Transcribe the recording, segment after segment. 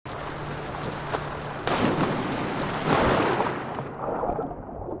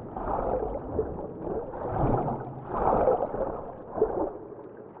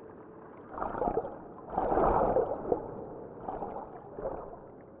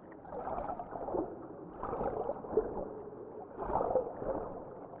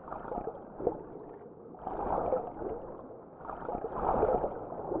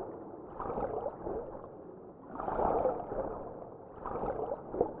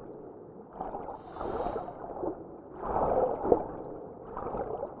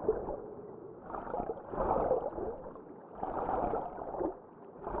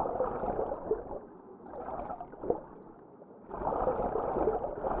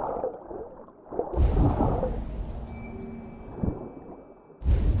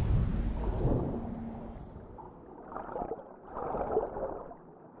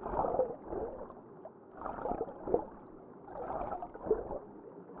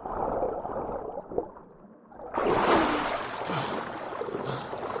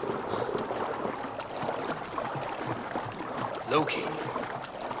Loki.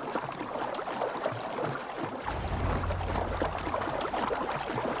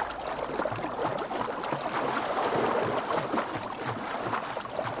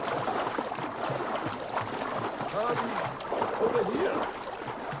 Over here.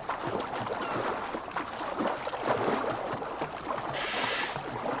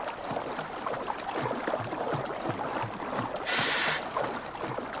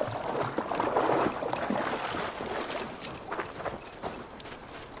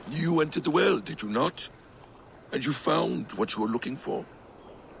 You entered the well, did you not? And you found what you were looking for?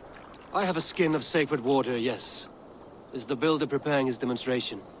 I have a skin of sacred water, yes. Is the builder preparing his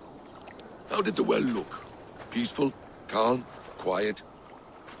demonstration? How did the well look? Peaceful? Calm? Quiet?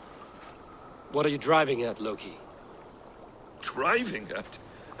 What are you driving at, Loki? Driving at?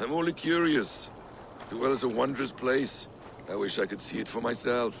 I'm only curious. The well is a wondrous place. I wish I could see it for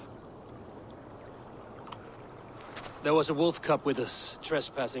myself. There was a wolf cub with us,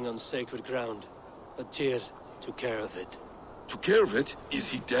 trespassing on sacred ground. But Tyr took care of it. Took care of it? Is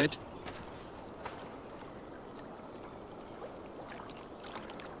he dead?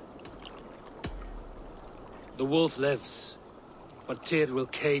 The wolf lives, but Tyr will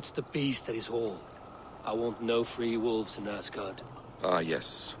cage the beast at his hall. I want no free wolves in Asgard. Ah,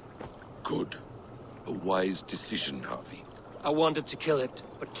 yes. Good. A wise decision, Harvey. I wanted to kill it,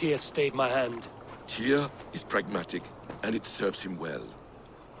 but Tyr stayed my hand. Tyr is pragmatic, and it serves him well.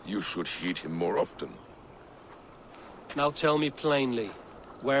 You should heed him more often. Now tell me plainly,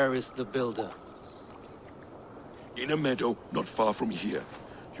 where is the builder? In a meadow not far from here.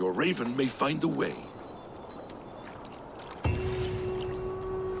 Your raven may find the way.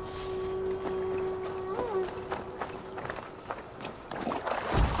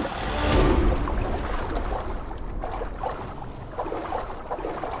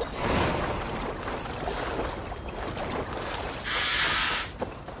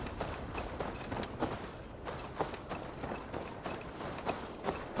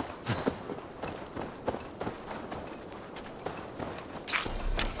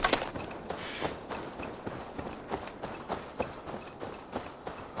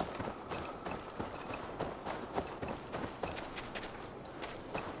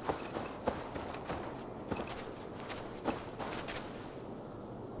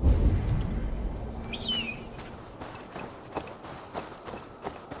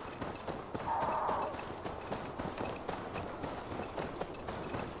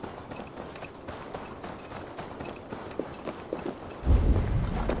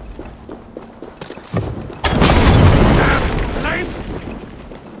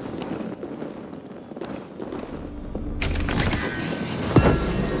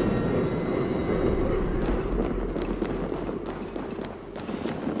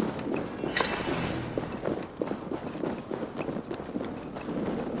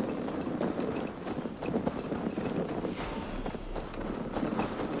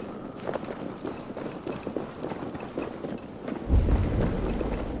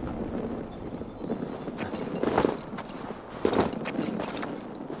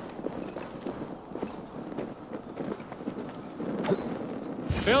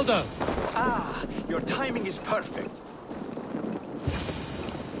 Builder! Ah, your timing is perfect.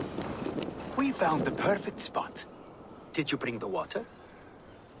 We found the perfect spot. Did you bring the water?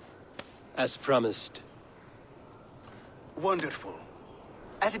 As promised. Wonderful.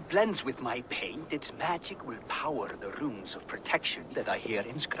 As it blends with my paint, its magic will power the runes of protection that I here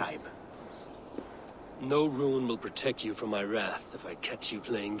inscribe. No rune will protect you from my wrath if I catch you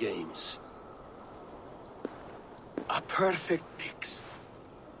playing games. A perfect mix.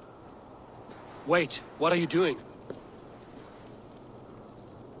 Wait, what are you doing?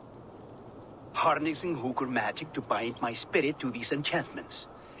 Harnessing Hooker magic to bind my spirit to these enchantments.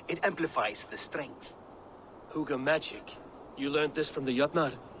 It amplifies the strength. Hooker magic? You learned this from the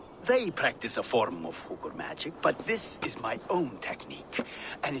Jotnar? They practice a form of Hooker magic, but this is my own technique,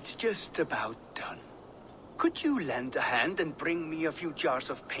 and it's just about done. Could you lend a hand and bring me a few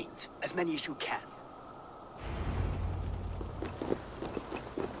jars of paint? As many as you can.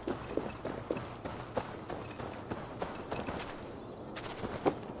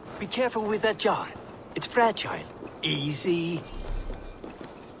 Be careful with that jar. It's fragile. Easy.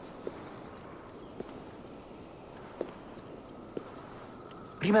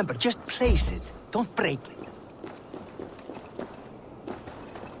 Remember, just place it. Don't break it.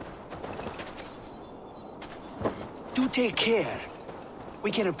 Do take care.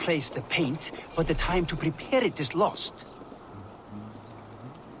 We can replace the paint, but the time to prepare it is lost.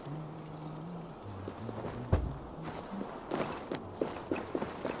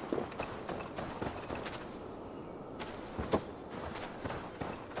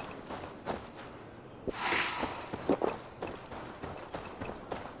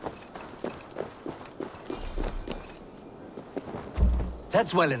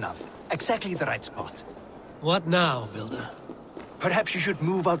 That's well enough. Exactly the right spot. What now, Builder? Perhaps you should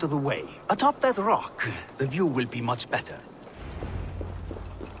move out of the way. Atop that rock, the view will be much better.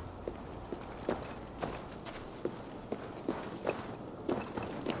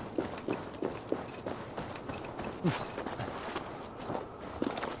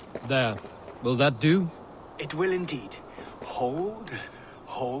 There. Will that do? It will indeed. Hold,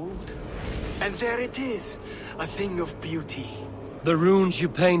 hold, and there it is. A thing of beauty. The runes you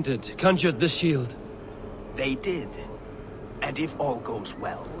painted conjured the shield. They did. And if all goes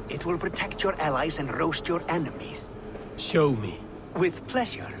well, it will protect your allies and roast your enemies. Show me. With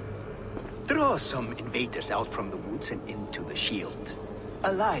pleasure. Draw some invaders out from the woods and into the shield.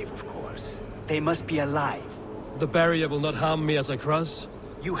 Alive, of course. They must be alive. The barrier will not harm me as I cross?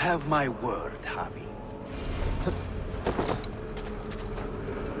 You have my word, Javi.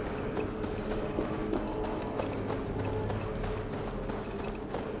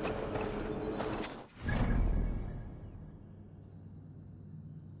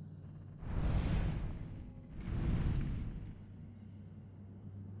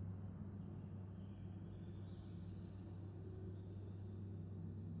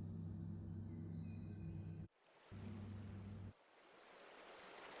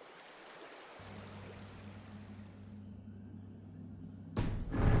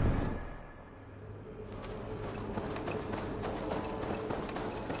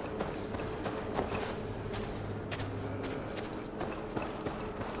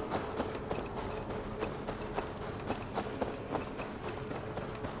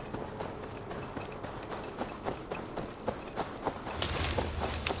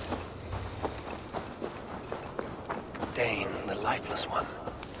 The lifeless one.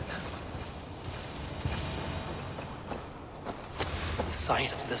 The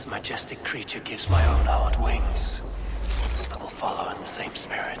sight of this majestic creature gives my own heart wings. I will follow in the same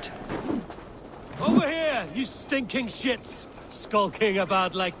spirit. Over here, you stinking shits! Skulking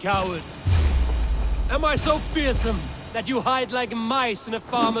about like cowards. Am I so fearsome that you hide like mice in a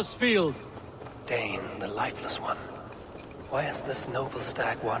farmer's field? Dane, the lifeless one. Why has this noble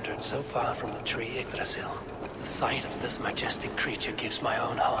stag wandered so far from the tree Yggdrasil? The sight of this majestic creature gives my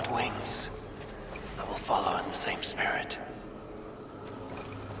own heart wings. I will follow in the same spirit.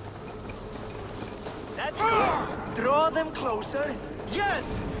 That's good. Draw them closer.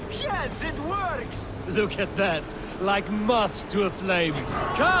 Yes! Yes, it works! Look at that. Like moths to a flame.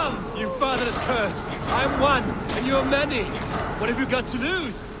 Come, you fatherless curse. I'm one, and you're many. What have you got to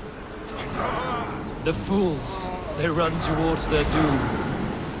lose? The fools. They run towards their doom.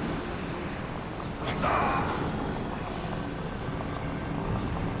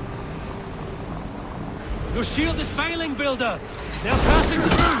 Your shield is failing, Builder! They're passing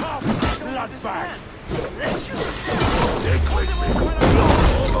through! Bloodbath!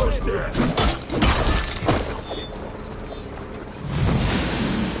 Almost there!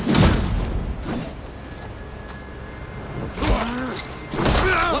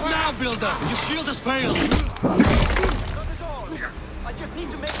 What now, Builder? Your shield has failed! Not at all. I just need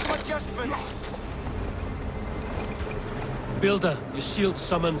to make some adjustments. Builder, your shield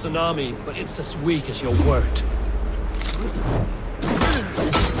summons an army, but it's as weak as your word.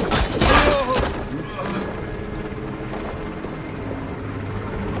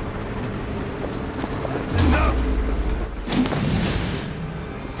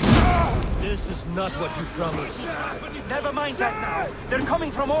 This is not what you promised. Never mind that now. They're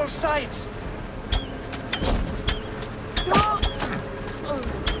coming from all sides.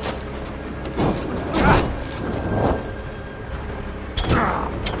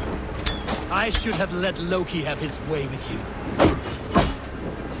 I should have let Loki have his way with you.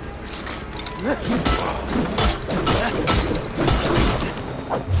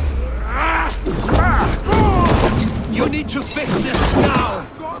 You need to fix this now!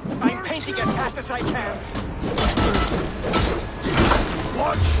 I'm painting as fast as I can.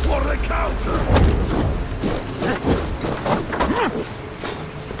 Watch for the counter!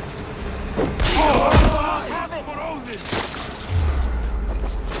 Have it!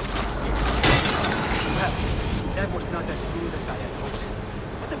 Well, that was not as smooth as I had hoped.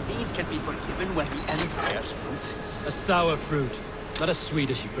 But the beans can be forgiven when the end bears fruit. A sour fruit, not as sweet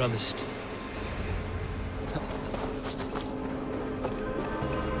as you promised.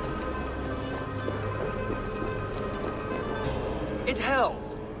 It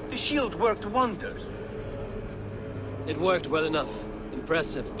held. The shield worked wonders. It worked well enough.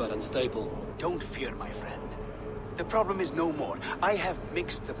 Impressive, but unstable. Don't fear, my friend. The problem is no more. I have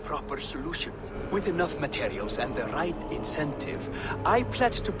mixed the proper solution. With enough materials and the right incentive, I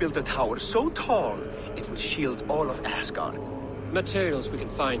pledge to build a tower so tall, it will shield all of Asgard. Materials we can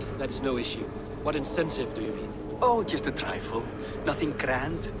find, that is no issue. What incentive do you mean? Oh, just a trifle. Nothing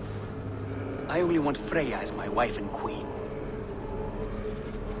grand. I only want Freya as my wife and queen.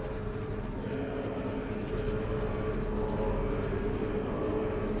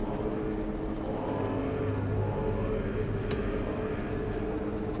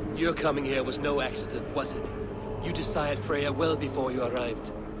 Your coming here was no accident, was it? You desired Freya well before you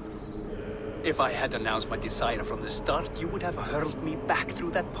arrived. If I had announced my desire from the start, you would have hurled me back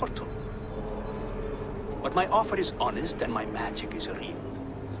through that portal. But my offer is honest and my magic is real.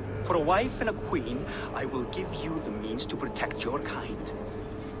 For a wife and a queen, I will give you the means to protect your kind.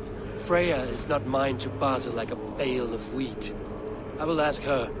 Freya is not mine to barter like a bale of wheat. I will ask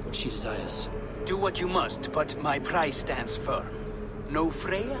her what she desires. Do what you must, but my price stands firm. No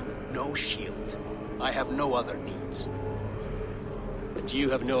Freya, no shield. I have no other needs. And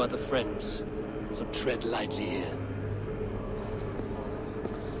you have no other friends, so tread lightly here.